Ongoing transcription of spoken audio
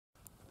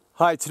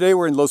Hi, today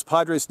we're in Los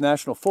Padres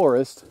National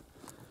Forest.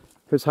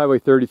 Here's Highway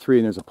 33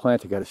 and there's a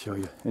plant I gotta show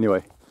you.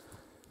 Anyway,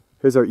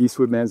 here's our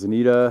Eastwood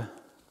manzanita.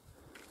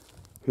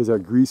 Here's our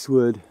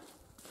greasewood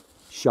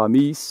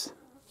chamise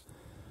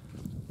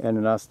and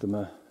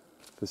anastema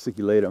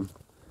fasciculatum.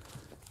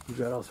 We've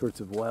got all sorts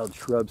of wild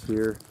shrubs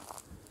here.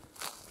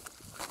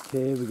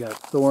 Okay, we got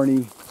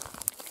thorny,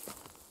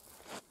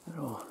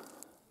 little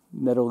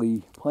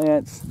nettly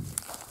plants.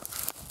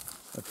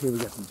 Up here we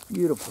got some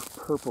beautiful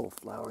purple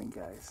flowering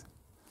guys.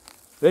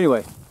 But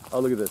anyway, oh,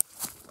 look at this.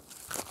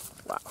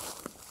 Wow.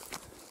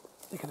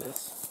 Look at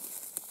this.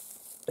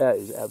 That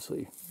is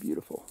absolutely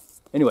beautiful.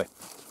 Anyway,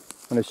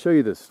 I'm going to show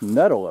you this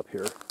nettle up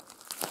here.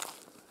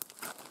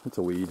 It's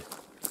a weed.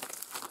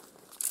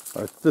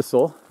 Or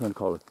thistle. I'm going to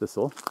call it a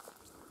thistle.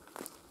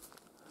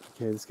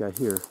 Okay, this guy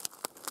here.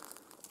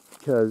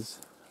 Because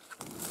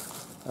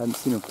I haven't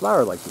seen him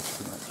flower like this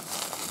too much.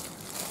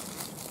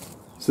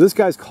 So this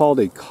guy's called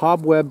a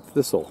cobweb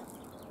thistle.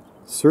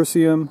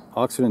 Cirsium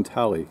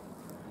occidentale.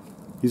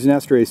 He's an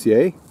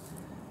Asteraceae.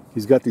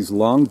 He's got these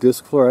long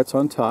disc florets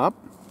on top,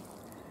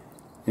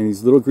 and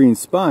these little green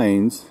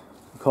spines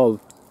called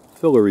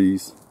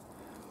filaries,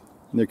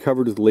 and they're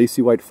covered with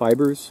lacy white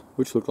fibers,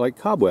 which look like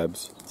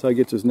cobwebs. That's how he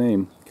gets his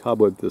name,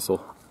 cobweb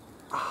thistle.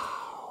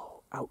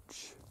 Ow,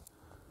 ouch.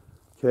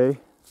 Okay,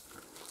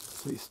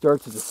 so he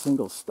starts as a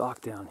single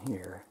stalk down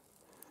here.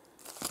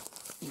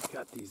 He's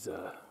got these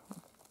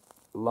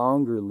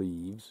longer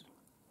leaves,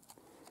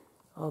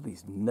 all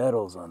these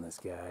nettles on this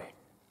guy.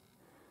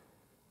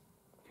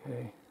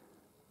 Okay.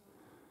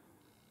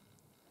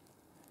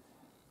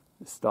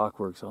 The stalk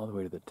works all the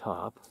way to the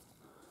top.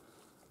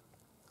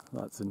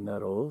 Lots of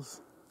nettles.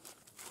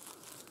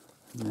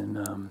 And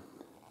then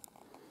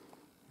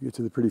you get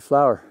to the pretty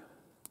flower.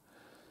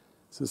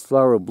 So this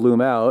flower will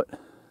bloom out.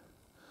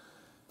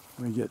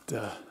 We get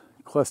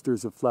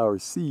clusters of flower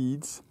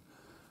seeds,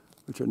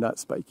 which are not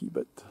spiky,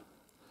 but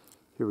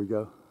here we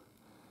go.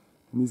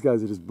 And these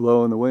guys are just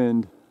blowing the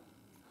wind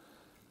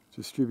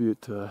to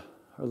distribute our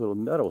little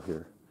nettle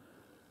here.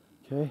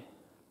 Okay.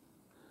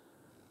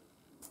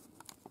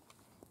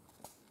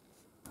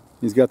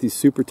 He's got these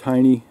super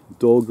tiny,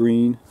 dull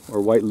green or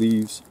white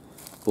leaves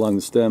along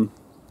the stem.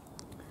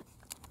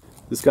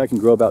 This guy can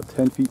grow about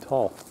 10 feet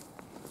tall.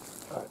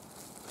 All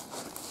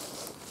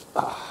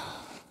right.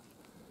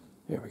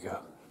 Here we go.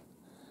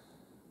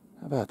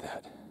 How about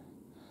that?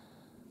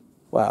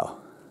 Wow.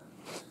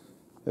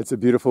 It's a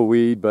beautiful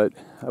weed, but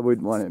I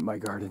wouldn't want it in my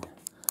garden.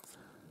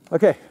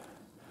 Okay.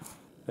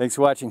 Thanks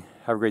for watching.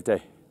 Have a great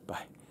day.